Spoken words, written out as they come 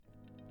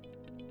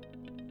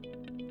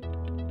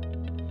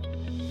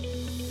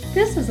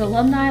This is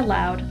Alumni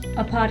Aloud,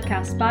 a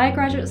podcast by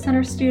Graduate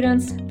Center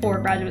students for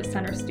Graduate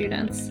Center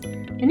students.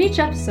 In each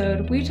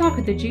episode, we talk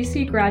with a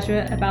GC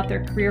graduate about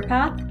their career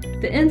path,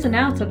 the ins and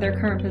outs of their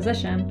current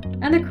position,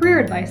 and the career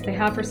advice they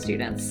have for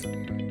students.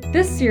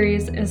 This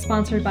series is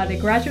sponsored by the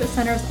Graduate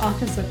Center's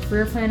Office of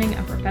Career Planning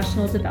and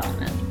Professional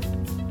Development.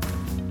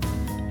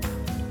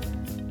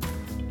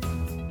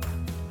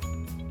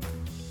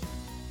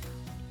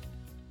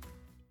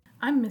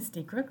 I'm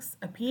Misty Crooks,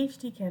 a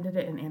PhD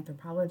candidate in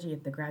anthropology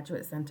at the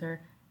Graduate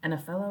Center and a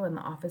fellow in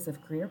the Office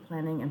of Career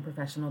Planning and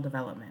Professional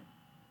Development.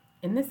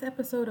 In this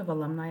episode of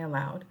Alumni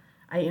Aloud,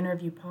 I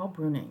interview Paul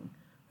Bruning,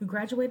 who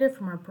graduated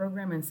from our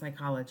program in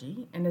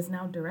psychology and is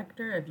now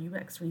Director of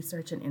UX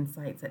Research and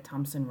Insights at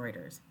Thomson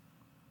Reuters.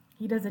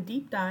 He does a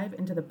deep dive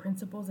into the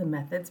principles and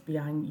methods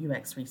behind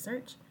UX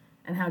research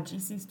and how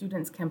GC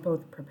students can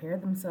both prepare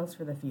themselves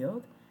for the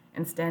field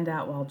and stand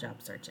out while job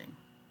searching.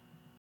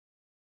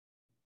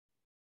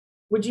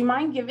 Would you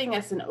mind giving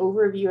us an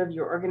overview of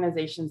your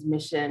organization's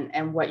mission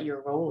and what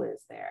your role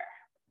is there?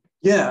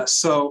 Yeah,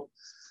 so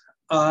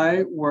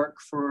I work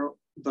for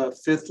the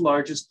fifth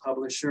largest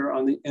publisher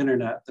on the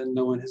internet that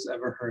no one has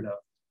ever heard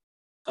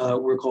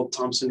of. We're called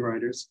Thomson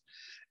Reuters.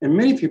 And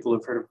many people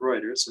have heard of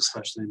Reuters,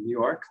 especially in New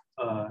York.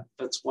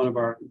 That's one of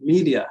our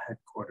media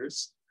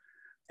headquarters.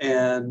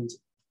 And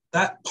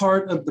that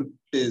part of the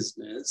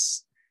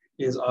business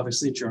is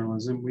obviously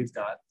journalism. We've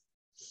got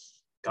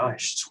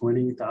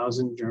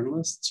 20,000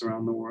 journalists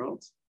around the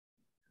world.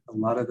 A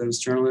lot of those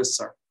journalists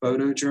are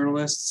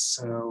photojournalists.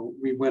 So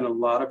we win a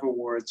lot of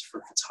awards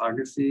for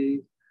photography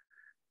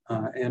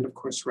and of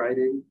course,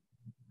 writing.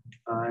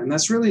 And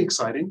that's really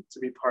exciting to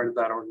be part of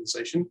that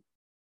organization.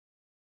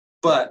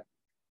 But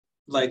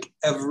like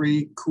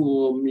every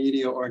cool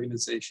media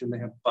organization, they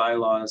have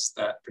bylaws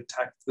that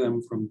protect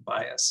them from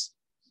bias.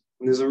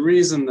 And there's a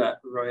reason that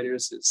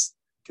Reuters is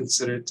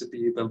considered to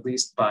be the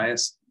least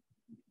biased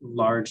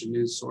large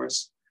news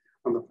source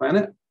on the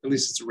planet. At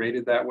least it's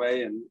rated that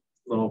way in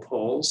little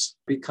polls,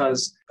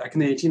 because back in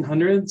the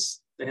 1800s,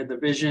 they had the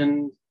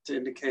vision to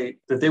indicate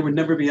that they would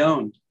never be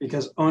owned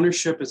because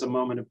ownership is a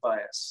moment of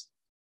bias.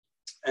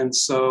 And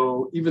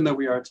so even though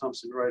we are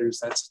Thomson Reuters,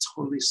 that's a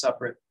totally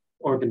separate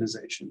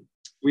organization.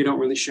 We don't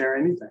really share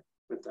anything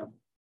with them.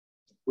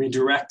 We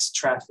direct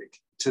traffic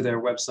to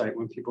their website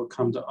when people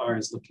come to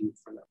ours looking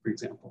for that, for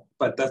example.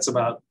 But that's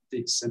about the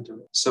extent of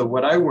it. So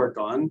what I work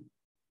on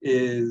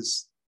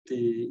is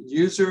the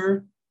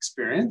user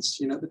experience,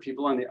 the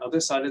people on the other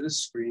side of the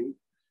screen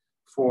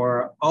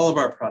for all of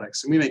our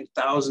products. And we make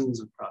thousands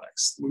of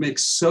products. We make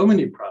so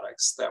many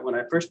products that when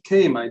I first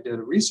came, I did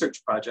a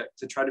research project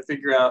to try to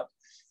figure out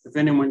if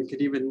anyone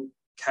could even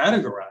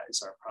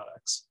categorize our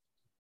products.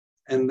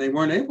 And they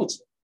weren't able to,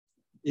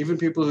 even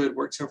people who had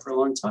worked here for a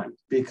long time,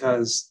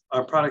 because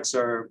our products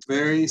are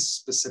very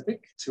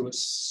specific to a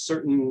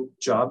certain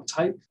job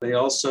type. They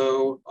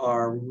also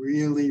are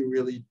really,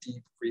 really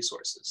deep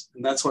resources.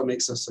 And that's what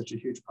makes us such a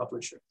huge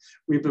publisher.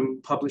 We've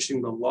been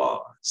publishing the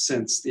law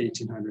since the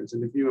 1800s.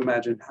 And if you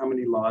imagine how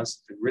many laws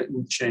have been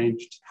written,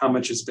 changed, how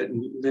much has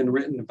been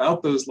written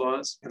about those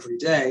laws every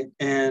day.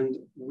 And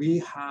we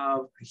have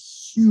a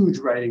huge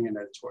writing and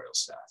editorial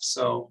staff.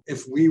 So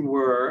if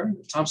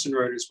Thomson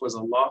Reuters was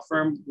a law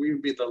firm, we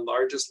would be the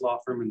largest law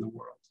firm in the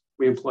world.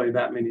 We employ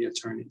that many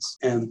attorneys.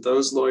 And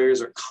those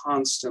lawyers are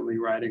constantly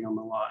writing on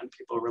the law and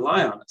people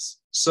rely on us.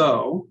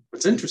 So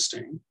what's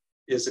interesting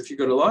is if you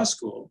go to law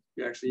school,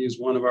 you actually use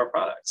one of our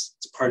products.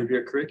 It's part of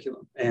your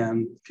curriculum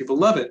and people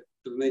love it.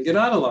 But then they get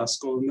out of law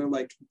school and they're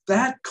like,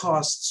 that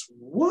costs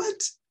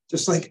what?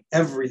 Just like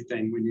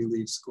everything when you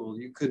leave school,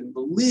 you couldn't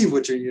believe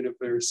what your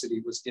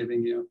university was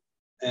giving you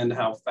and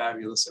how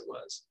fabulous it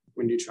was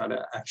when you try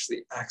to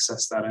actually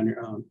access that on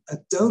your own.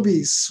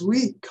 Adobe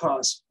Suite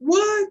costs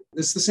what?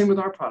 It's the same with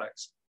our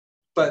products,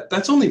 but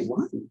that's only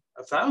one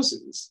of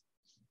thousands.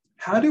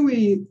 How do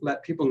we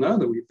let people know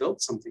that we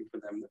built something for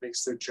them that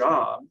makes their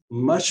job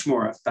much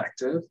more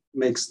effective,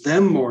 makes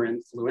them more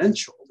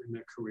influential in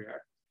their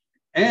career,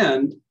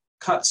 and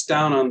cuts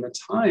down on the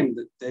time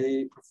that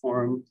they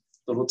perform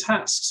little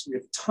tasks? We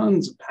have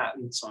tons of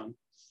patents on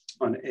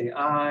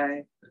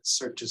AI that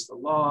searches the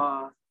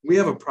law. We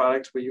have a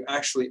product where you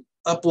actually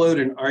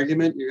upload an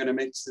argument you're going to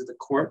make to the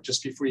court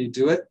just before you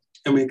do it.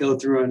 And we go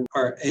through and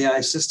our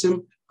AI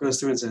system goes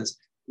through and says,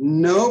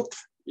 nope,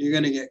 you're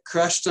going to get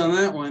crushed on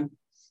that one.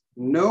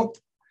 Nope.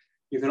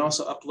 You can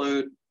also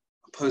upload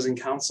opposing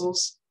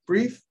counsel's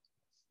brief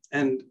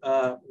and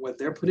what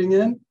they're putting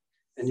in.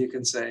 And you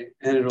can say,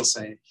 and it'll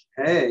say,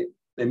 hey,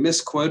 they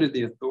misquoted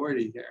the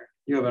authority here.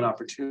 You have an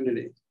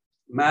opportunity.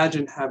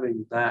 Imagine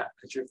having that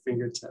at your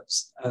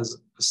fingertips as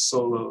a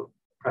solo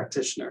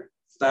practitioner.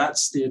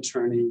 That's the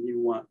attorney you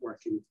want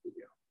working for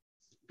you,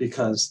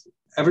 because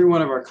every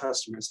one of our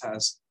customers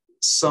has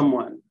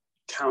someone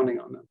counting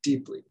on them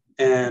deeply,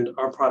 and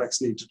our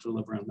products need to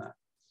deliver on that.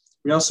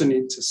 We also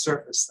need to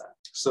surface that.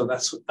 So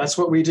that's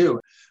what we do.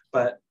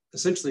 But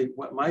essentially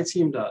what my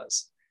team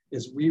does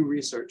is we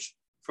research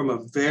from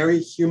a very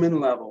human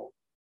level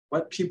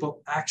what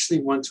people actually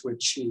want to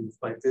achieve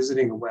by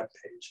visiting a web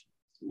page.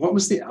 What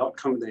was the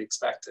outcome they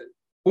expected?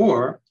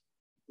 Or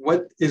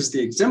what is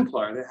the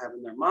exemplar they have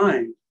in their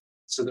mind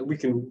so that we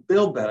can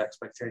build that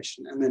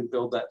expectation and then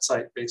build that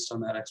site based on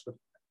that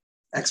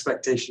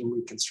expectation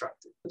we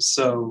constructed.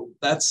 So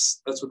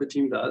that's what the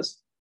team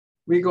does.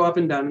 We go up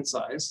and down in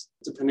size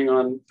depending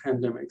on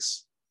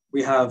pandemics.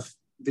 We have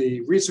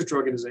the research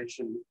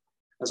organization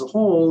as a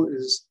whole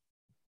is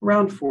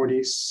around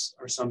 40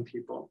 or some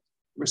people.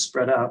 We're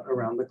spread out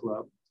around the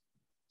globe.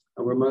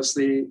 We're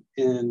mostly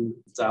in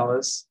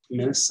Dallas,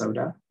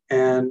 Minnesota,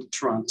 and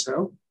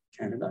Toronto,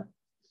 Canada.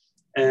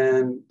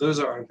 And those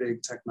are our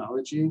big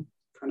technology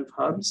kind of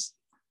hubs.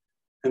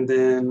 And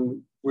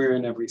then we're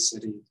in every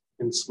city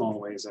in small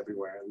ways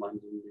everywhere, in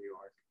London, New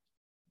York,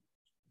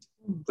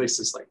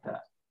 places like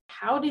that.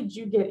 How did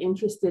you get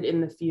interested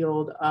in the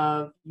field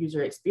of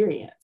user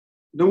experience?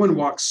 No one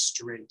walks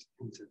straight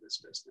into this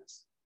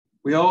business.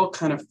 We all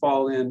kind of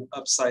fall in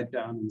upside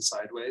down and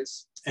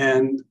sideways.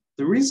 And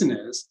the reason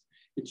is,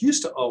 it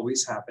used to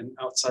always happen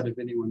outside of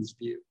anyone's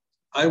view.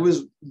 I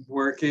was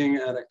working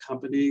at a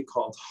company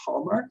called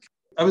Hallmark.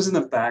 I was in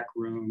the back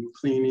room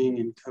cleaning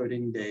and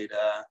coding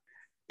data.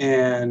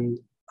 And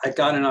I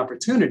got an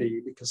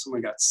opportunity because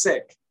someone got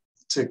sick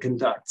to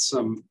conduct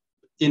some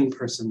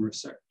in-person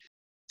research.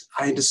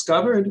 I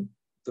discovered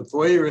the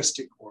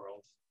voyeuristic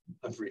world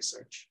of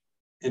research,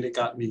 and it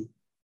got me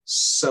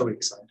so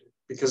excited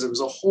because it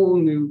was a whole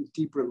new,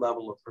 deeper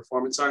level of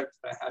performance art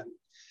that I hadn't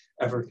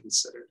ever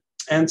considered.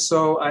 And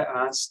so I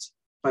asked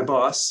my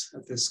boss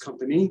at this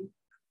company,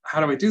 how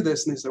do I do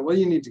this? And they said, well,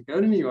 you need to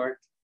go to New York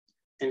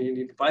and you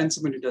need to find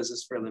someone who does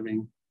this for a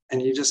living,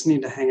 and you just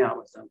need to hang out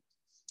with them.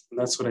 And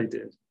that's what I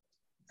did.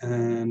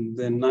 And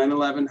then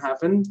 9/11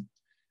 happened,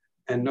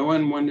 and no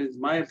one wanted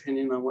my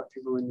opinion on what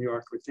people in New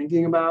York were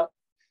thinking about.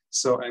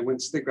 So I went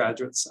to the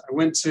graduates. I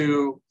went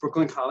to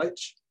Brooklyn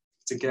College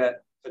to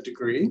get a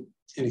degree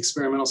in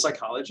experimental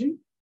psychology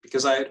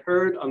because I had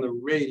heard on the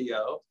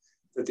radio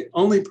that the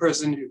only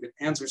person who could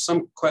answer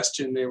some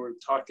question they were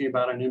talking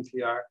about on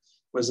NPR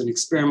was an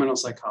experimental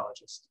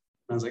psychologist.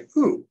 And I was like,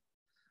 ooh,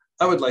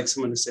 I would like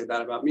someone to say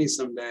that about me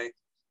someday.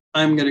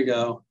 I'm going to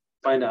go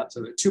find out.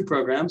 So there are two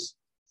programs.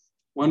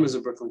 One was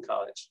at Brooklyn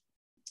College.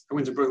 I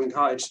went to Brooklyn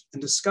College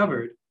and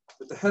discovered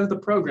that the head of the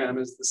program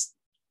is this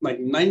like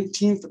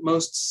 19th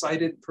most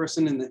cited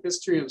person in the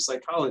history of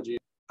psychology.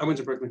 I went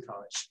to Brooklyn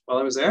College. While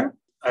I was there,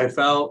 I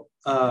felt,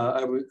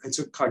 I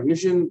took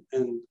cognition,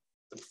 and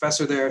the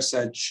professor there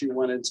said she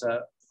wanted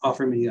to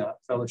offer me a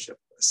fellowship,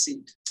 a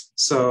seat.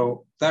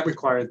 So that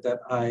required that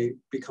I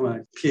become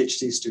a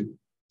PhD student.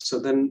 So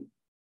then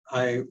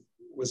I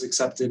was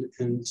accepted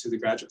into the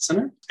Graduate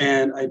Center,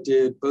 and I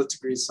did both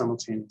degrees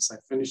simultaneously. I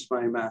finished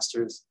my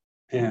master's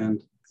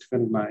and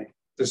defended my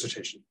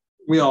dissertation.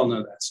 We all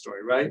know that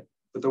story, right?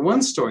 But the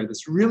one story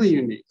that's really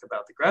unique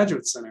about the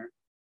Graduate Center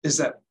is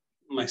that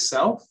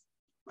myself,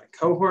 my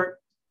cohort,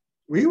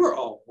 we were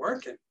all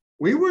working.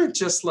 We weren't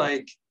just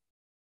like,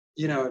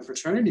 at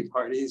fraternity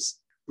parties.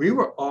 We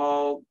were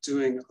all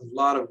doing a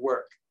lot of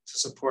work to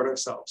support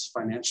ourselves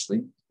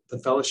financially. The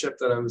fellowship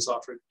that I was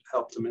offered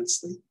helped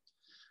immensely.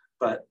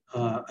 But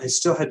I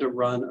still had to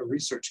run a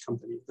research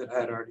company that I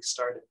had already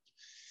started.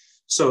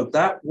 So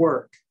that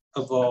work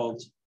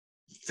evolved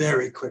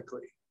very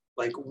quickly.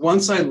 Like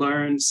once I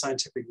learned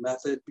scientific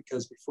method,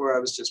 because before I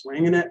was just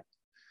winging it,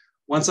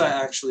 once I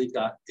actually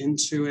got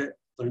into it,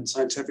 learned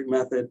scientific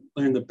method,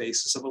 learned the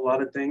basis of a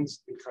lot of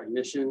things in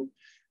cognition.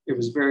 It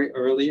was very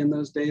early in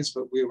those days,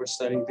 but we were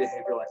studying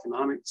behavioral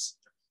economics.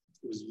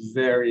 It was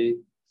very,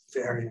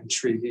 very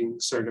intriguing,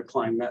 started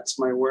applying that to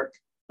my work.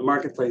 The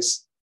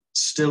marketplace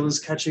still is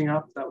catching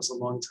up. That was a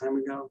long time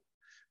ago.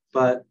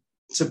 But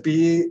to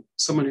be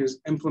someone who's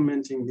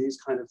implementing these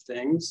kind of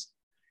things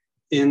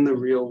in the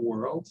real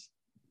world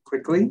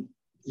quickly,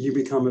 you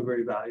become a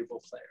very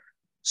valuable player.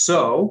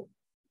 So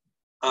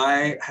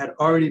I had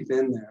already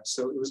been there.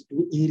 So it was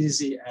an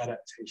easy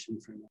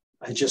adaptation for me.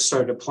 I just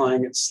started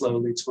applying it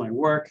slowly to my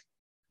work.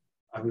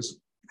 I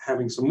was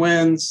having some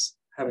wins,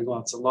 having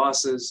lots of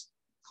losses.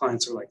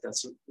 Clients were like,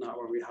 that's not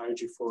what we hired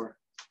you for.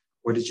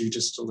 What did you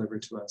just deliver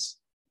to us?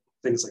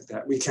 Things like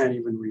that. We can't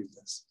even read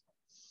this.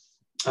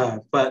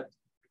 But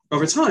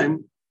over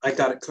time, I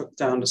got it cooked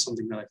down to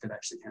something that I could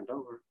actually hand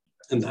over.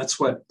 And that's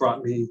what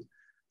brought me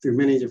through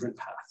many different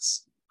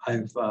paths.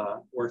 I've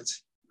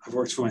worked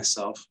for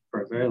myself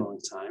for a very long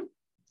time,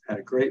 had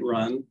a great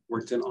run,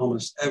 worked in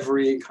almost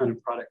every kind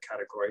of product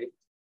category,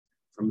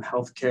 from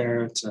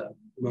healthcare to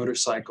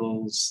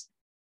motorcycles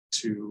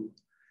to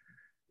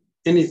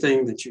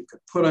anything that you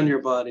could put on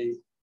your body,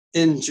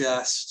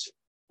 ingest,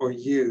 or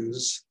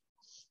use.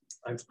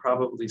 I've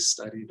probably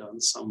studied on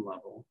some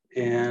level.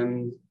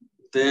 And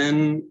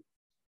then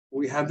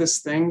we had this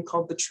thing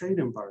called the trade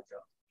embargo,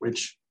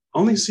 which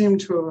only seemed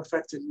to have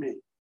affected me,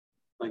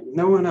 like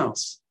no one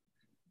else.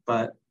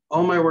 But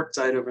all my work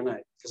died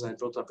overnight because I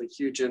built up a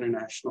huge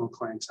international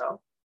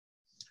clientele.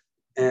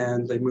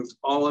 And they moved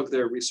all of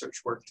their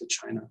research work to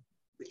China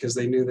because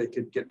they knew they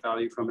could get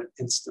value from it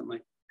instantly.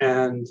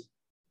 And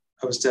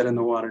I was dead in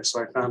the water.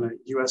 So I found a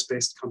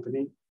US-based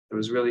company that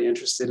was really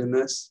interested in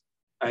this.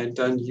 I had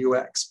done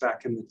UX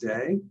back in the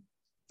day.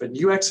 But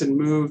UX had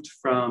moved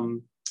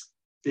from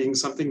being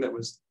something that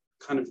was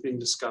kind of being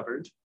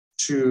discovered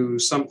to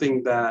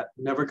something that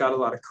never got a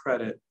lot of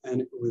credit, and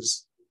it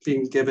was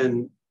being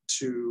given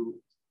to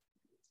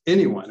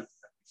anyone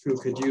who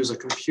could use a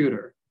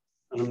computer.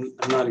 And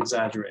I'm not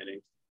exaggerating,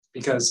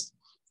 because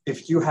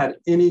if you had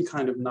any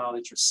kind of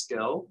knowledge or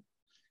skill,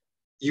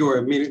 you were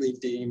immediately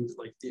deemed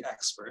like the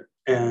expert,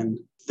 and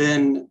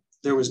then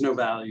there was no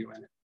value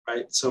in it,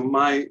 right? So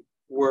my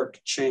work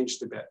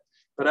changed a bit,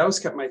 but I always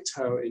kept my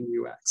toe in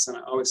UX, and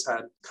I always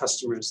had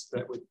customers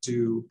that would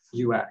do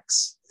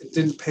UX. It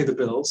didn't pay the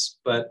bills,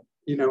 but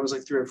it was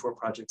like 3 or 4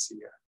 projects a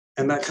year.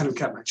 And that kind of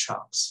kept my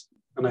chops.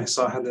 And I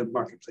saw how the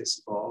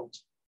marketplace evolved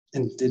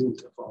and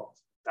didn't evolve.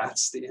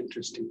 That's the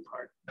interesting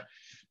part.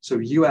 So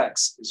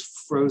UX is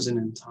frozen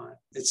in time.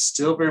 It's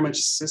still very much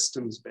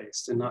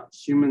systems-based and not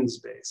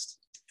humans-based.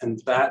 And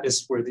that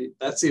is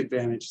that's the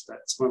advantage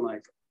that someone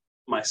like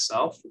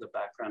myself with a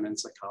background in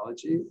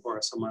psychology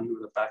or someone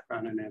with a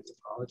background in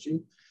anthropology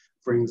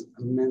brings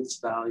immense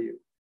value.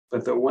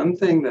 But the one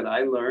thing that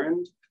I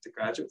learned at the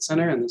Graduate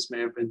Center, and this may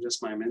have been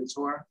just my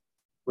mentor,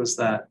 was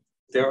that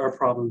there are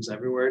problems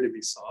everywhere to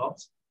be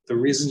solved. The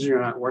reasons you're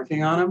not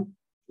working on them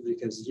is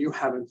because you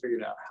haven't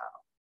figured out how.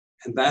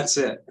 And that's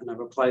it. And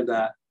I've applied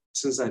that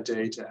since that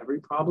day to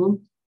every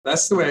problem.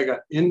 That's the way I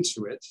got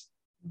into it.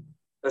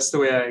 That's the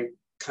way I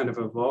kind of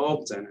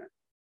evolved in it.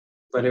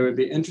 But it would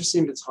be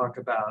interesting to talk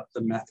about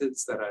the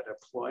methods that I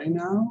deploy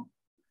now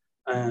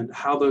and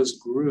how those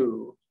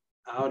grew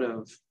out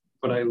of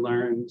what I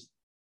learned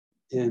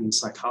in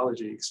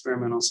psychology,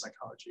 experimental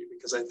psychology,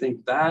 because I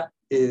think that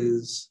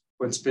is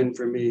what's been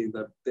for me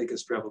the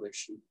biggest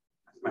revolution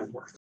of my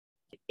work.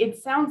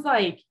 It sounds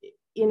like,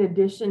 in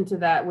addition to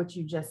that, what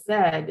you just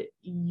said,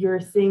 you're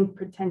seeing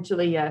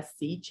potentially a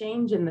sea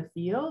change in the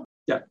field.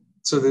 Yeah.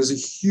 So there's a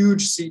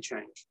huge sea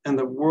change, and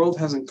the world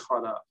hasn't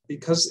caught up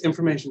because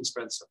information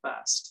spreads so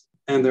fast.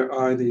 And there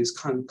are these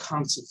kind of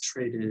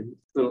concentrated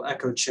little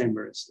echo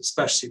chambers,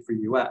 especially for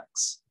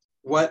UX.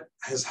 What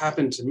has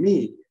happened to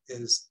me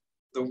is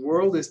the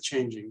world is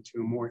changing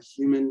to a more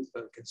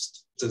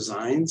human-focused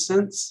design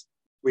sense.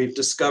 We've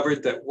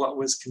discovered that what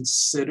was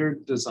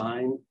considered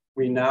design,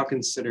 we now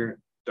consider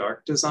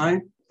dark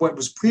design. What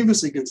was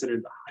previously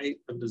considered the height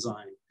of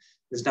design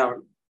is now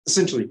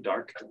essentially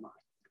dark design,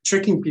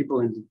 tricking people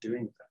into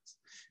doing things,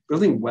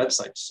 building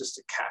websites just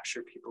to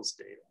capture people's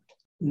data,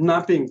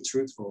 not being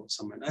truthful with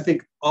someone. I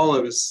think all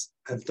of us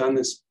have done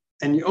this,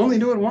 and you only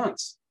do it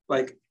once.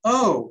 Like,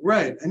 oh,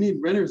 right, I need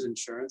renter's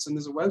insurance, and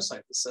there's a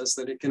website that says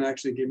that it can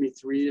actually give me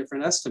 3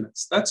 different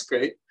estimates. That's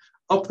great.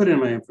 I'll put in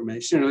my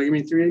information, and it'll give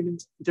me 3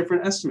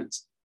 different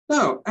estimates.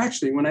 No,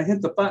 actually, when I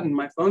hit the button,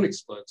 my phone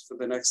explodes for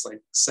the next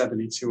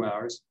 72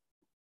 hours.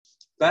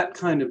 That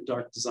kind of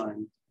dark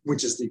design,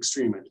 which is the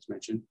extreme I just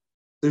mentioned,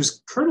 there's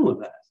a kernel of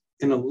that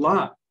in a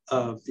lot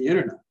of the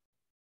internet.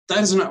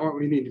 That is not what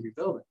we need to be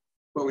building.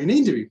 What we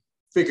need to be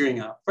figuring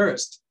out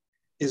first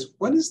is,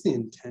 what is the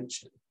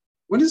intention?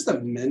 What is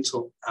the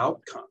mental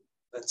outcome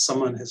that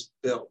someone has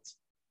built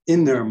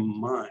in their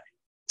mind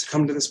to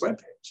come to this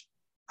webpage?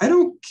 I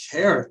don't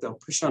care if they'll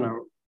push on a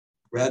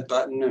red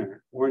button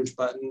or orange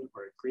button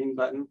or a green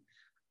button.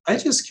 I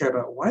just care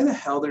about why the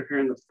hell they're here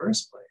in the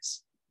first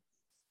place.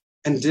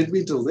 And did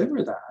we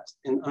deliver that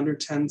in under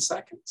 10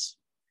 seconds?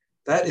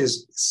 That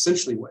is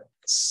essentially what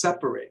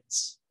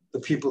separates the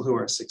people who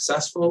are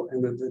successful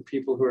and the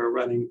people who are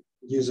running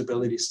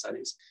usability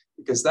studies,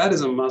 because that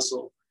is a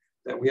muscle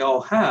that we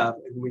all have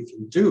and we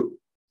can do.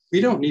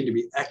 We don't need to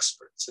be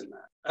experts in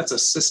that. That's a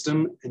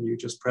system and you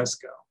just press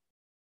go.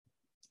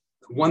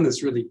 The one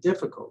that's really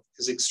difficult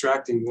is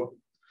extracting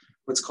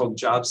what's called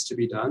jobs to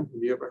be done.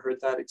 Have you ever heard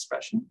that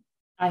expression?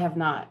 I have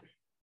not.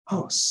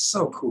 Oh,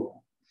 so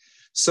cool.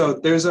 So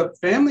there's a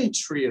family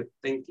tree of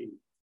thinking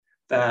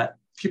that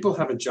people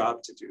have a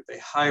job to do. They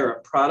hire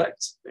a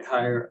product, they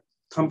hire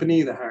a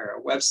company, they hire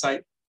a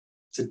website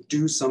to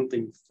do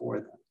something for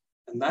them.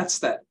 And that's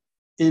that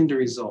end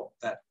result,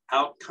 that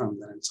outcome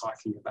that I'm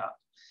talking about.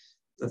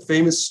 The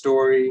famous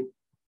story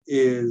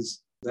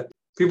is that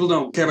people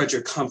don't care about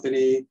your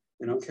company,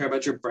 they don't care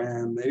about your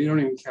brand, they don't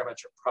even care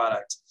about your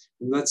product.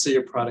 And let's say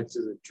your product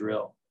is a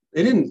drill.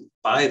 They didn't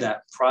buy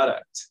that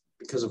product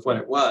because of what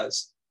it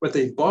was. What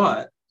they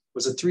bought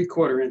was a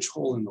 3/4 inch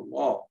hole in the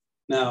wall.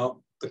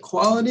 Now, the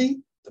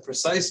quality, the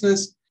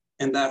preciseness,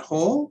 and that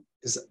hole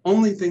is the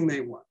only thing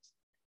they want.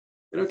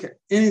 They don't care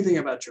anything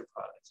about your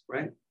product,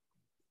 right?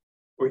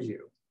 Or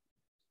you.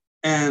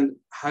 And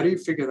how do you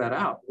figure that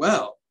out?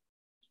 Well,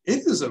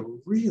 it is a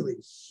really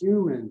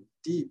human,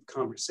 deep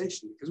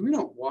conversation, because we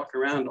don't walk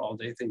around all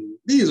day thinking,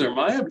 these are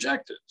my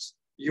objectives.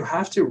 You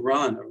have to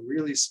run a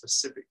really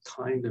specific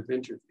kind of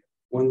interview,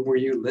 one where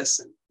you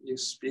listen, you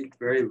speak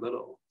very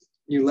little.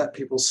 You let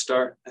people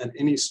start at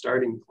any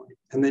starting point,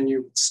 and then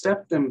you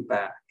step them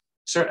back,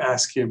 start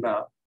asking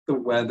about the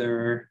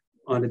weather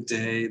on a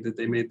day that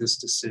they made this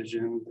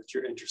decision that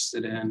you're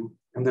interested in.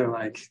 And they're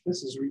like,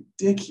 this is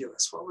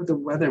ridiculous. What would the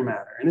weather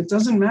matter? And it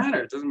doesn't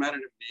matter. It doesn't matter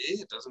to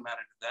me. It doesn't matter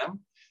to them.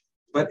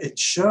 But it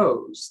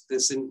shows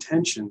this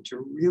intention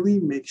to really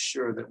make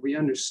sure that we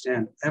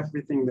understand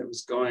everything that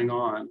was going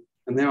on.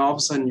 And then all of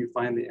a sudden you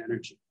find the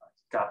energy.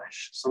 Like,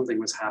 gosh, something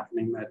was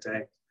happening that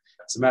day.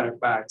 As a matter of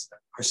fact,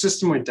 our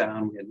system went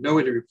down. We had no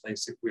way to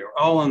replace it. We were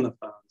all on the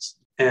phones.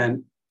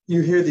 And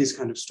you hear these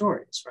kind of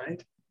stories,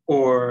 right?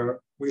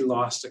 Or we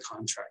lost a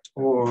contract,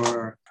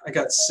 or I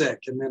got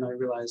sick and then I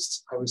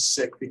realized I was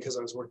sick because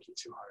I was working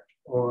too hard,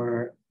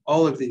 or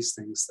all of these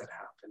things that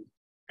happen.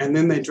 And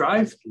then they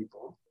drive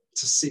people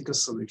to seek a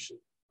solution,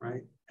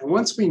 right? And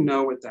once we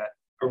know what that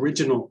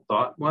original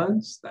thought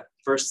was, that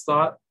first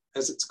thought,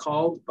 as it's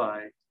called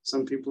by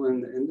some people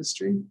in the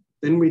industry,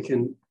 then we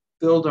can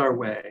build our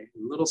way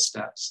in little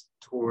steps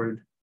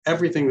toward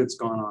everything that's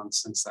gone on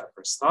since that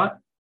first thought.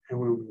 And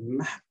when we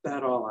map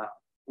that all out,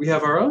 we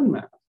have our own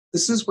map.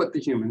 This is what the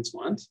humans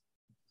want.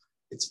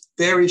 It's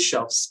very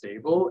shelf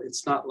stable.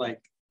 It's not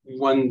like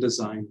one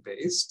design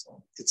based.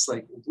 It's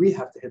like we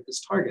have to hit this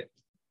target.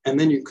 And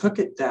then you cook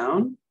it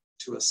down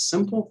to a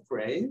simple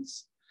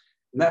phrase.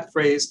 And that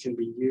phrase can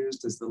be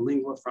used as the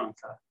lingua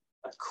franca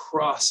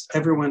across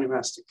everyone who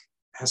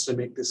has to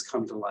make this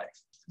come to life.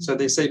 So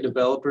they say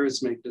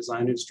developers make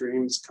designers'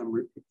 dreams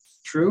come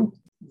true.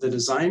 The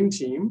design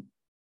team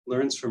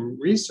learns from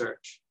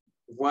research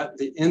what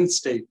the end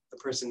state the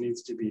person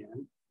needs to be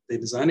in. They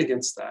design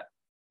against that.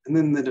 And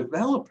then the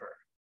developer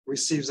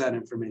receives that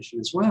information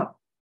as well.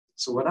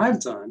 So what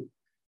I've done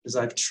is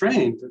I've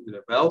trained the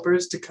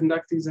developers to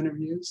conduct these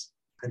interviews.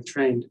 I've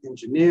trained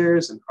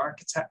engineers and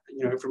architects,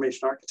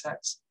 information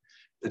architects.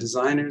 The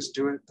designers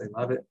do it, they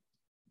love it,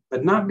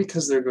 but not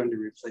because they're going to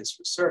replace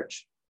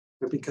research,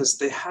 but because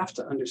they have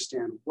to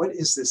understand what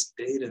is this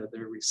data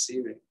they're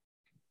receiving.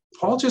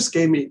 Paul just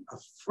gave me a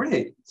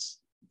phrase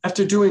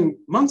after doing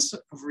months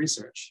of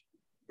research,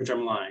 which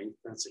I'm lying,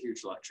 that's a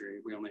huge luxury,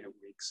 we only have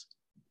weeks.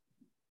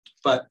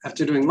 But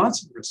after doing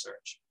lots of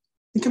research,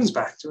 he comes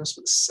back to us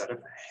with a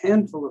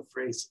handful of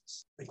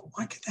phrases. Like,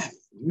 what could that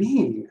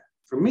mean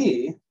for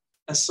me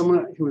as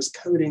someone who is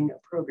coding a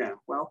program?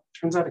 Well,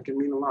 turns out it can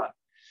mean a lot.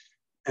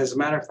 As a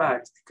matter of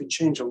fact, it could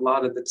change a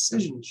lot of the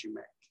decisions you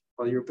make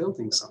while you're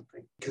building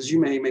something, because you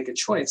may make a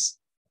choice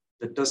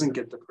that doesn't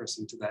get the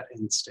person to that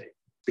end state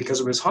because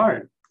it was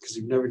hard, because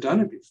you've never done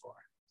it before,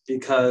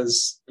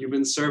 because you've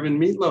been serving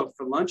meatloaf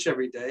for lunch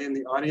every day and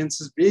the audience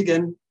is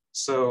vegan.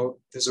 So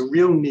there's a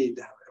real need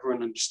to have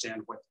everyone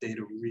understand what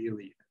data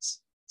really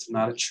is. It's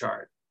not a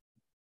chart.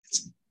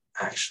 It's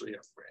actually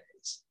a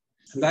phrase.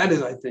 And that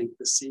is, I think,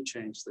 the sea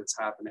change that's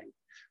happening.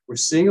 We're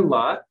seeing a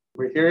lot.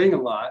 We're hearing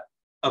a lot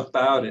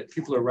about it.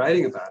 People are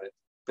writing about it.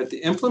 But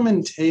the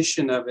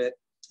implementation of it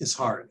is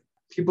hard.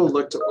 People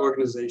look to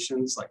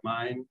organizations like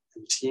mine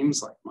and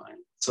teams like mine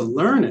to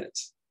learn it.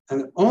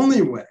 And the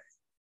only way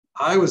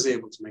I was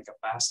able to make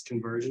a fast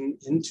conversion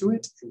into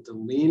it and to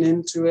lean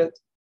into it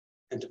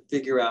and to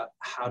figure out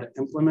how to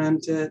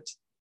implement it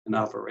and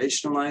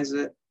operationalize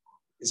it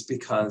is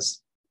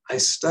because I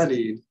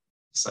studied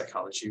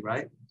psychology,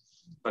 right?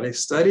 But I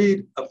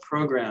studied a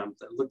program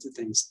that looked at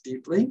things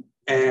deeply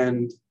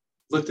and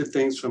looked at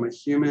things from a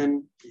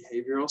human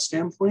behavioral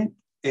standpoint.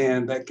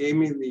 And that gave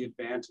me the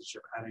advantage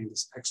of adding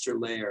this extra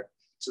layer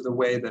to the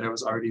way that I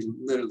was already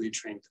literally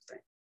trained to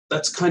think.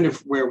 That's kind of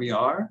where we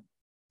are.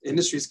 The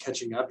industry is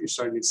catching up. You're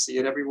starting to see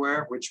it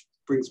everywhere, which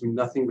brings me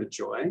nothing but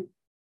joy,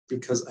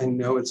 because I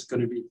know it's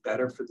going to be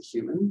better for the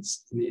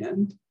humans in the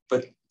end.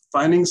 But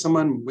finding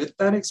someone with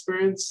that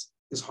experience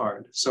is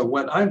hard. So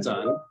what I've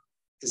done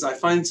is I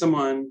find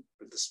someone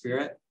with the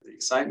spirit, the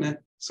excitement,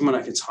 someone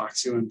I can talk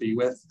to and be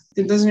with.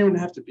 It doesn't even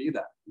have to be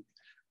that.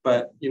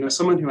 But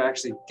someone who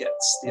actually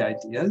gets the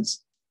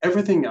ideas.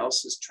 Everything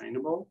else is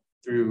trainable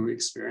through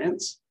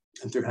experience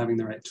and through having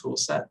the right tool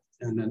set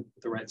and then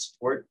the right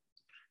support.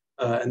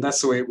 And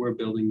that's the way we're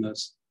building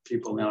those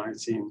people in our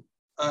team.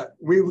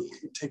 We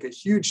take a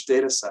huge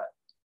data set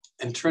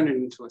and turn it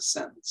into a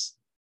sentence.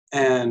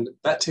 And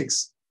that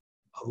takes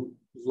a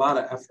lot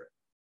of effort.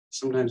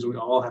 Sometimes we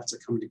all have to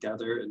come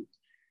together and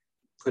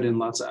put in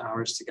lots of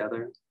hours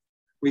together.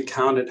 We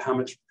counted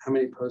how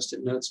many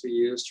Post-it notes we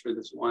used for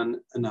this one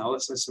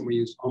analysis, and we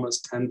used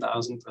almost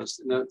 10,000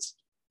 Post-it notes.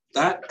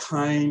 That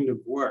kind of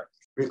work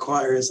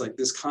requires like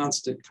this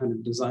constant kind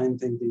of design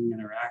thinking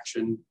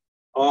interaction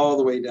all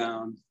the way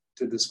down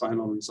to this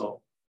final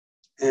result.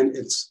 And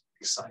it's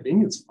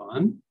exciting, it's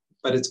fun,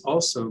 but it's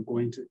also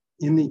going to,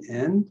 in the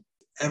end,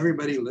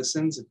 everybody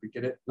listens. If we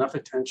get enough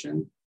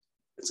attention,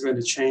 it's going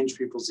to change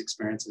people's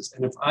experiences.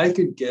 And if I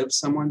could give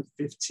someone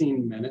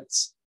 15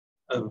 minutes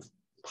of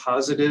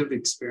positive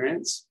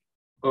experience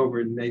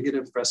over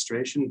negative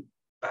frustration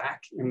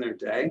back in their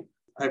day,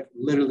 I've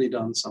literally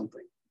done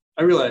something.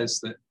 I realize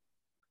that,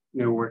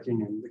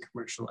 working in the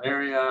commercial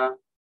area,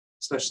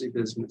 especially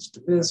business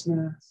to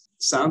business,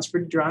 sounds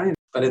pretty dry.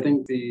 But I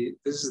think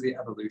this is the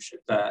evolution,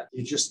 that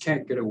you just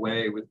can't get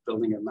away with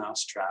building a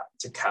mousetrap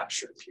to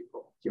capture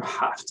people. You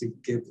have to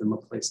give them a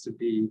place to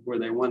be where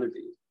they want to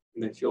be,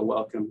 and they feel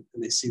welcome,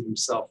 and they see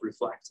themselves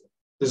reflected.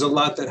 There's a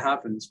lot that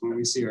happens when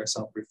we see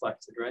ourselves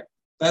reflected, right?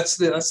 That's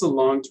the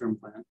long-term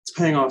plan. It's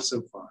paying off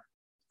so far.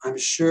 I'm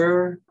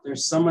sure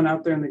there's someone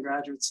out there in the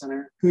Graduate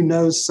Center who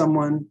knows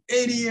someone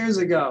 80 years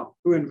ago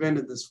who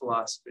invented this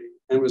philosophy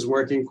and was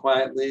working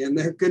quietly. And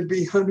there could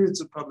be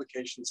hundreds of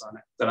publications on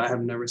it that I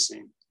have never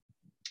seen.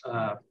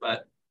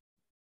 But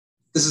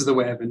this is the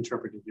way I've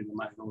interpreted it in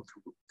my little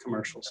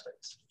commercial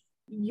space.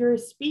 You're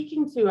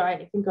speaking to,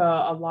 I think,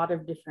 a lot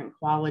of different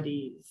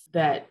qualities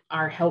that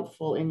are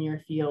helpful in your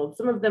field.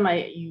 Some of them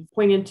you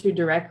pointed to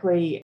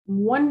directly.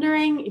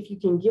 Wondering if you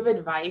can give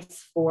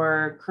advice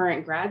for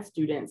current grad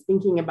students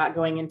thinking about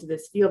going into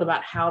this field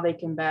about how they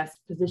can best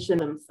position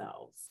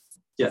themselves.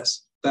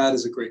 Yes, that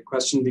is a great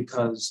question,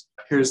 because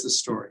here's the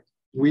story.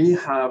 We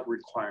have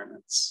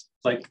requirements,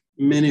 like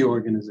many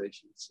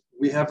organizations.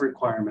 We have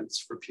requirements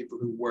for people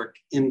who work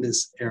in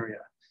this area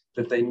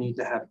that they need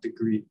to have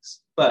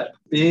degrees. But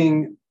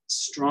being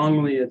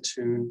strongly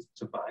attuned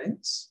to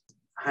bias,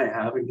 I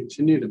have and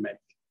continue to make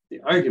the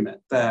argument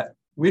that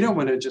we don't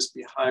want to just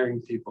be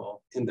hiring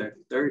people in their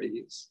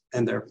 30s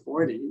and their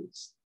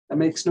 40s. That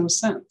makes no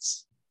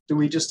sense. Do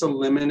we just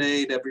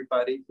eliminate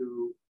everybody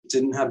who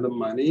didn't have the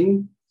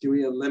money? Do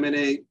we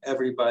eliminate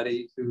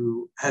everybody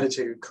who had to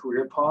take a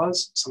career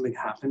pause? Something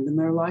happened in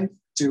their life?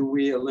 Do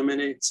we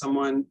eliminate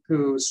someone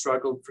who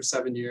struggled for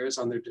 7 years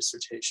on their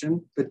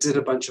dissertation, but did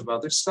a bunch of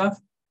other stuff?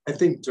 I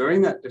think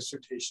during that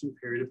dissertation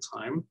period of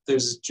time,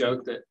 there's a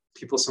joke that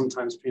people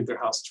sometimes paint their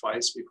house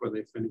twice before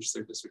they finish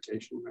their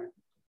dissertation, right?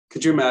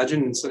 Could you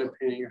imagine, instead of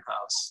painting your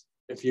house,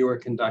 if you were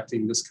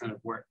conducting this kind of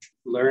work,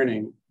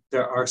 learning,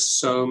 there are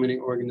so many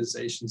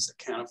organizations that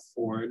can't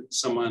afford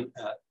someone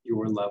at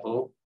your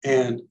level.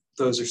 And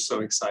those are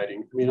so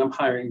exciting. I mean, I'm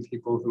hiring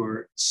people who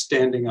are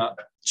standing up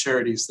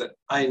charities that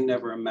I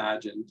never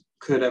imagined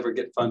could ever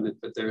get funded,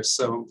 but they're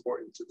so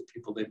important to the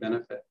people they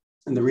benefit.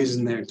 And the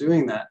reason they're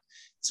doing that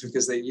is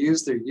because they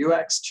use their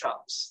UX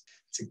chops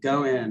to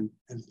go in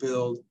and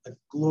build a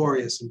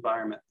glorious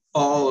environment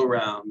all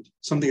around,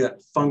 something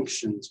that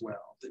functions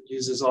well, that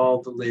uses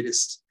all the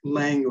latest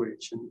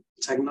language and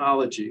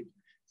technology,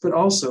 but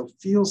also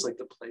feels like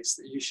the place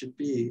that you should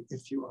be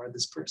if you are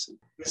this person.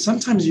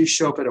 Sometimes you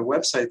show up at a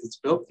website that's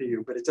built for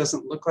you, but it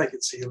doesn't look like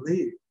it, so you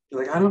leave.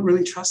 You're like, I don't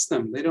really trust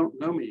them. They don't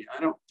know me. I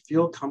don't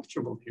feel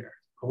comfortable here.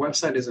 A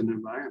website is an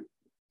environment.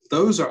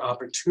 Those are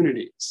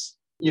opportunities.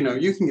 You know,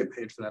 you can get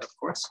paid for that, of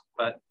course,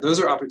 but those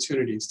are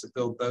opportunities to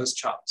build those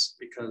chops,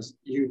 because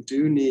you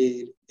do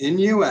need, in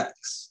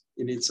UX,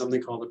 you need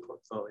something called a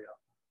portfolio.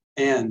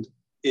 And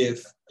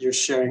if you're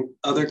sharing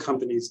other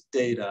companies'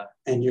 data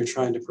and you're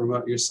trying to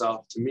promote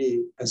yourself to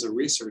me as a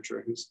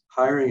researcher who's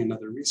hiring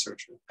another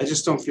researcher, I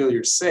just don't feel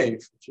you're safe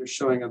if you're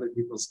showing other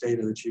people's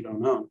data that you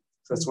don't own.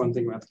 That's one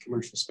thing about the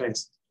commercial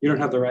space. You don't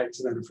have the right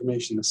to that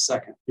information the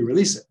second you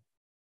release it.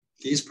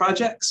 These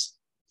projects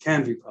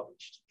can be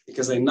published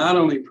because they not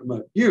only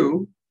promote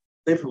you,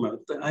 they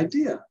promote the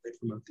idea, they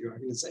promote the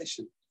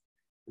organization.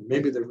 And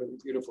maybe they're really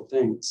beautiful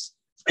things,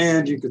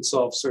 and you could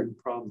solve certain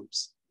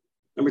problems.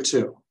 Number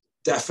two,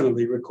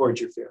 definitely record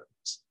your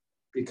failures,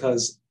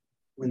 because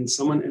when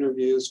someone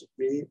interviews with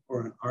me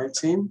or on our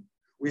team,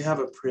 we have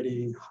a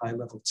pretty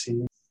high-level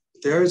team.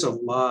 There's a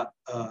lot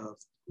of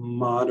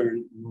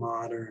modern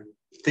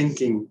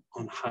thinking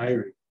on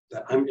hiring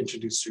that I'm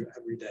introduced to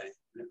every day,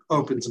 and it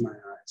opens my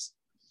eyes.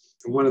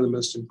 And one of the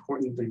most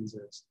important things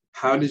is,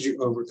 how did you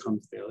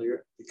overcome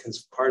failure?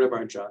 Because part of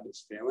our job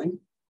is failing.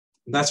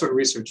 And that's what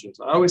research is.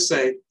 I always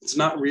say it's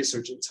not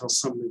research until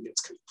something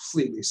gets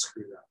completely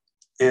screwed up.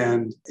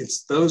 And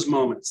it's those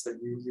moments that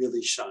you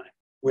really shine,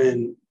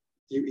 when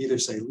you either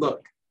say,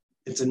 look,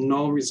 it's a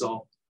null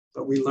result,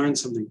 but we learned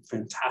something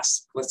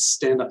fantastic. Let's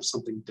stand up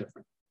something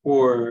different.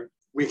 Or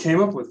we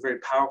came up with very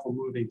powerful,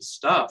 moving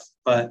stuff,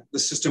 but the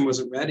system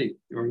wasn't ready.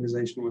 The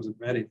organization wasn't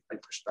ready. I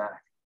pushed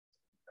back.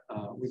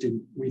 We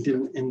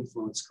didn't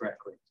influence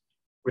correctly,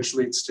 which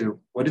leads to,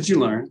 what did you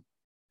learn?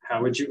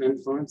 How would you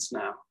influence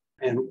now?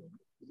 And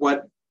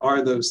what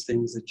are those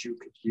things that you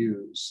could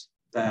use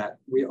that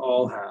we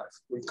all have,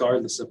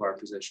 regardless of our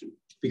position?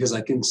 Because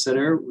I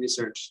consider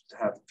research to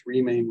have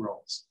three main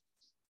roles.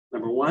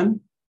 Number one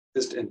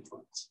is to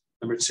influence.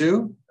 Number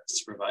two is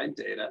to provide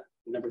data.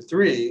 Number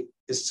three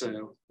is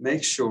to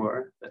make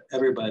sure that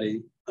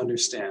everybody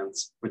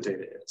understands what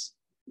data is.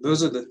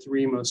 Those are the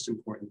three most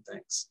important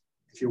things.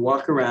 If you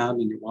walk around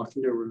and you walk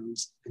into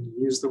rooms and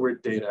you use the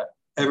word data,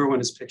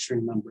 everyone is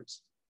picturing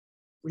numbers.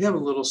 We have a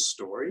little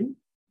story.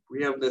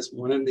 We have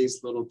one of these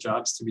little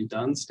jobs to be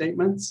done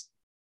statements.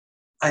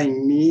 I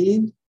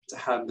need to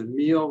have the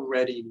meal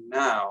ready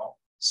now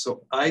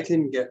so I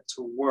can get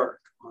to work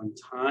on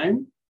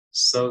time,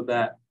 so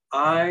that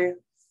I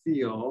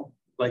feel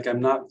like I'm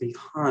not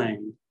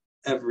behind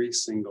every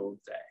single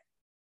day.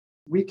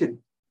 We could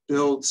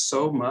build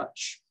so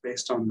much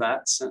based on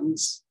that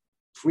sentence.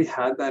 If we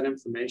had that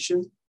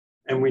information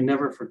and we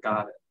never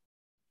forgot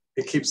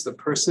it, it keeps the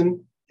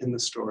person in the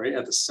story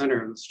at the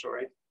center of the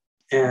story.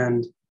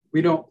 And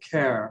we don't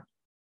care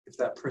if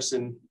that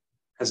person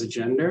has a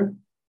gender.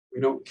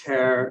 We don't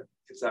care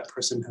if that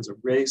person has a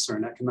race or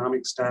an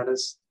economic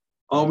status.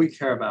 All we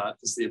care about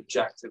is the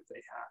objective they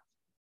have,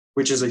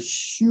 which is a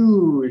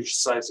huge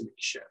seismic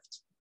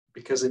shift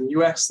Because in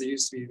UX, there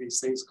used to be these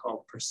things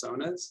called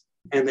personas,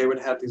 and they would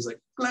have these like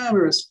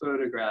glamorous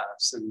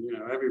photographs, and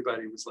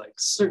everybody was like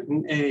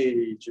certain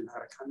age and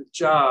had a kind of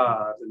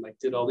job and like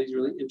did all these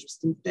really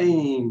interesting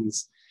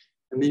things.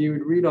 And then you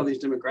would read all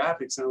these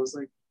demographics, and I was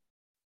like,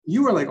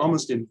 you are like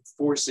almost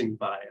enforcing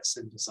bias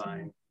in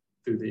design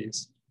through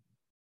these.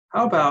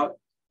 How about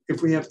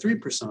if we have 3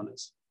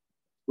 personas?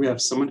 We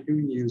have someone who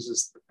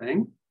uses the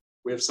thing,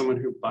 we have someone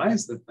who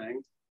buys the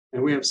thing,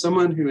 and we have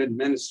someone who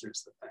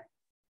administers the thing.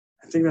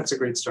 I think that's a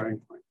great starting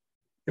point.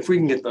 If we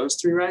can get those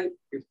 3 right,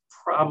 we've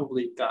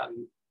probably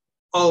gotten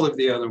all of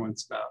the other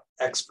ones about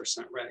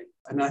X% right.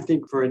 And I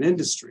think for an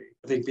industry,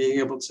 I think being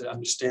able to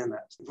understand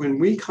that. When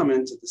we come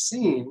into the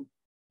scene,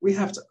 we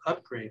have to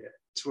upgrade it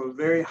to a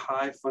very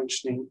high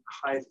functioning,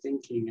 high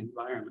thinking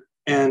environment.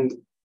 And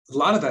a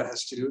lot of that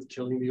has to do with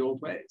killing the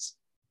old ways.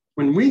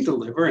 When we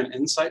deliver an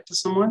insight to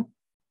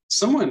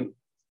someone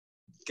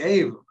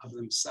gave of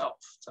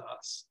themselves to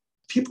us.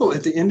 People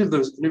at the end of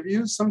those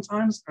interviews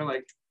sometimes are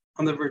like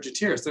on the verge of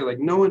tears. They're like,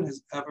 no one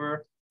has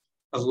ever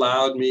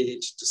allowed me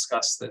to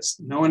discuss this.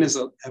 No one has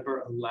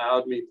ever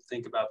allowed me to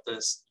think about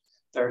this.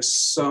 There are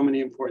so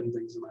many important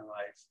things in my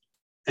life.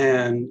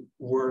 And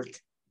work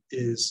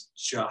is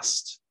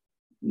just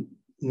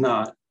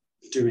not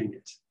doing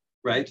it,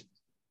 right?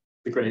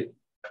 The great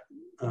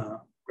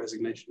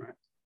resignation, right?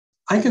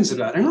 I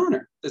consider that an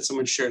honor that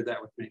someone shared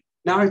that with me.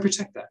 Now I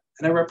protect that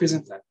and I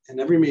represent that in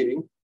every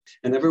meeting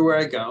and everywhere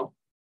I go.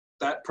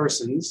 That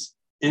person's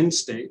end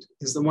state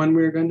is the one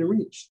we're going to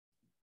reach.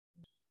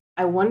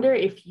 I wonder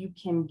if you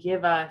can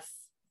give us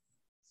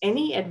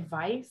any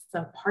advice,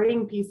 a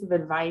parting piece of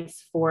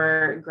advice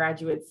for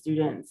graduate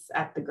students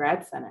at the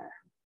Grad Center.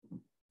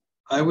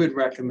 I would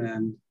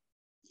recommend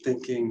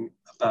thinking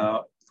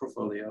about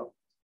portfolio.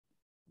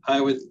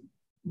 I would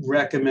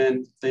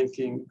recommend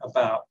thinking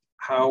about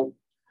how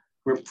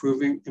we're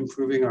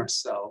improving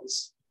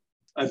ourselves.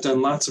 I've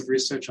done lots of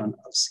research on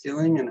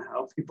upskilling and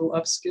how people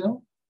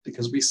upskill,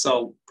 because we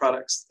sell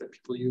products that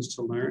people use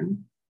to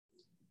learn.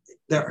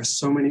 There are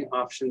so many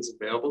options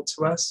available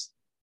to us.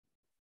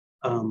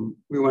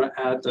 We want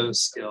to add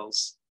those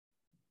skills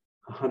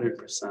 100%.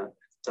 It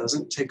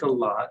doesn't take a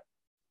lot.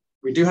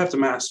 We do have to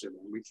master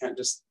them. We can't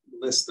just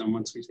list them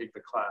once we take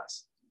the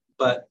class.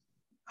 But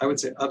I would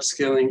say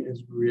upskilling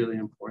is really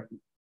important.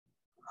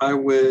 I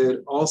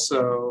would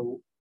also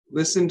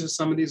listen to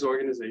some of these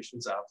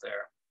organizations out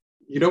there.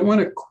 You don't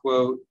want to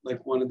quote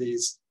like one of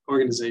these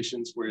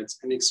organizations where it's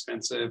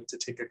inexpensive to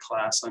take a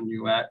class on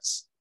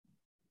UX.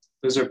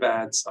 Those are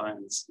bad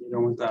signs. You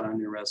don't want that on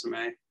your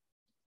resume.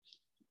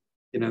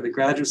 The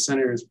Graduate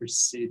Center is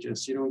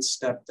prestigious. You don't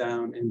step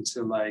down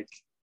into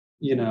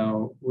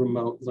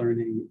remote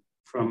learning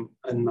from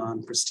a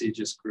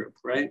non-prestigious group,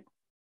 right?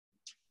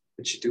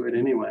 But you do it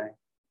anyway.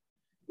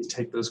 You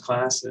take those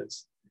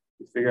classes,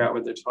 you figure out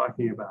what they're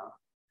talking about,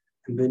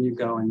 and then you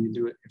go and you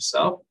do it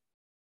yourself,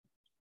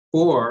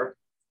 or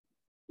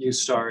you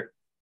start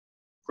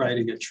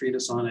writing a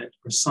treatise on it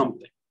or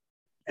something,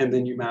 and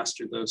then you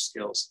master those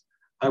skills.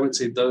 I would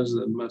say those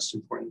are the most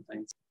important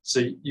things.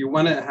 So you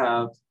want to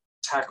have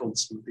tackled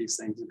some of these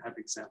things and have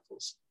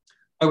examples.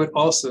 I would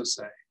also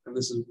say, and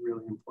this is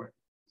really important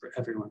for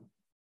everyone,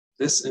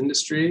 this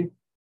industry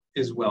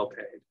is well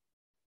paid.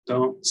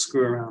 Don't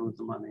screw around with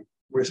the money.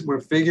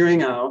 We're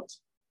figuring out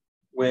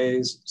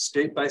ways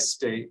state by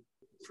state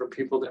for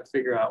people to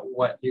figure out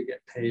what you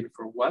get paid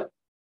for what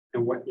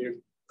and what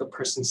the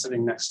person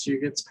sitting next to you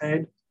gets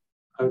paid.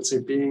 I would say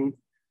being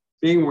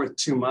worth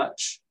too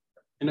much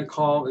in a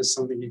call is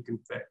something you can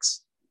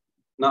fix.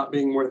 Not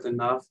being worth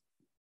enough,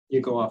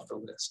 you go off the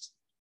list.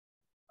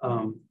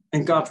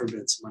 And God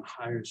forbid someone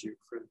hires you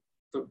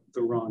for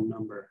the wrong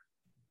number.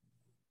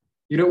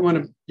 You don't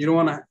want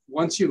to,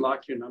 once you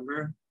lock your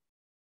number,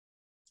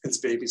 it's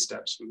baby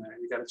steps from there.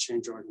 You got to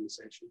change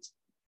organizations.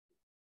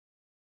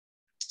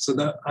 So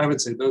I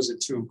would say those are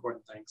 2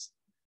 important things.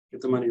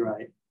 Get the money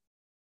right.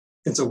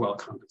 It's a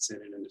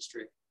well-compensated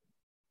industry.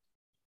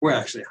 We're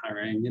actually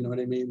hiring, you know what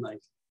I mean?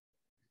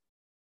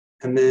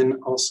 And then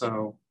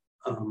also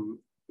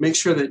make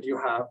sure that you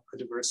have a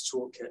diverse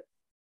toolkit.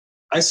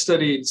 I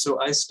studied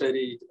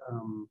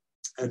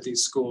at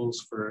these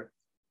schools for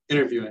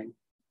interviewing,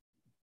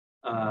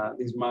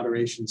 these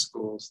moderation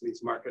schools,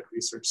 these market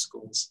research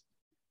schools.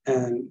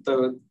 And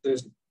though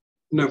there's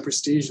no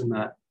prestige in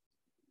that,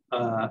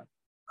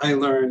 I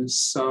learned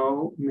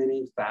so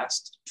many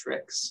fast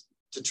tricks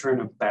to turn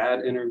a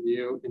bad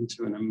interview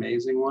into an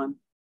amazing one.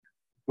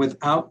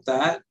 Without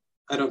that,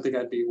 I don't think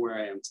I'd be where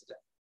I am today.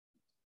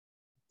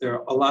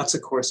 There are lots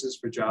of courses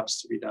for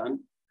jobs to be done.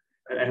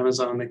 At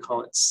Amazon, they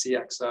call it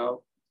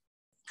CXO,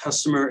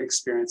 Customer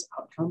Experience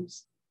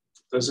Outcomes.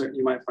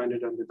 You might find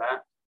it under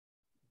that.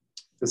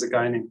 There's a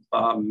guy named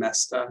Bob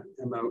Moesta,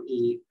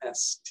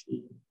 Moesta,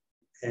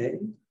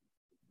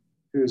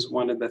 who's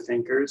one of the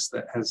thinkers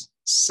that has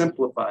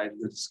simplified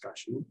the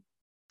discussion.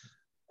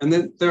 And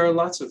then there are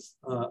lots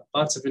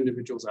of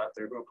individuals out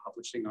there who are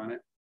publishing on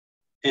it.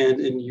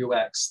 And in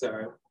UX,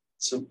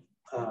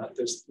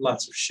 there's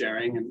lots of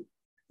sharing and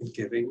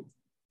giving.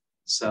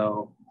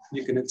 So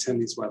you can attend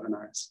these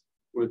webinars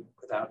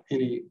without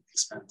any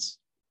expense.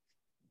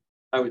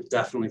 I would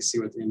definitely see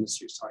what the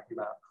industry is talking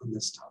about on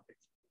this topic.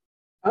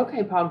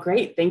 Okay, Paul,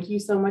 great. Thank you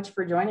so much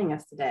for joining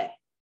us today.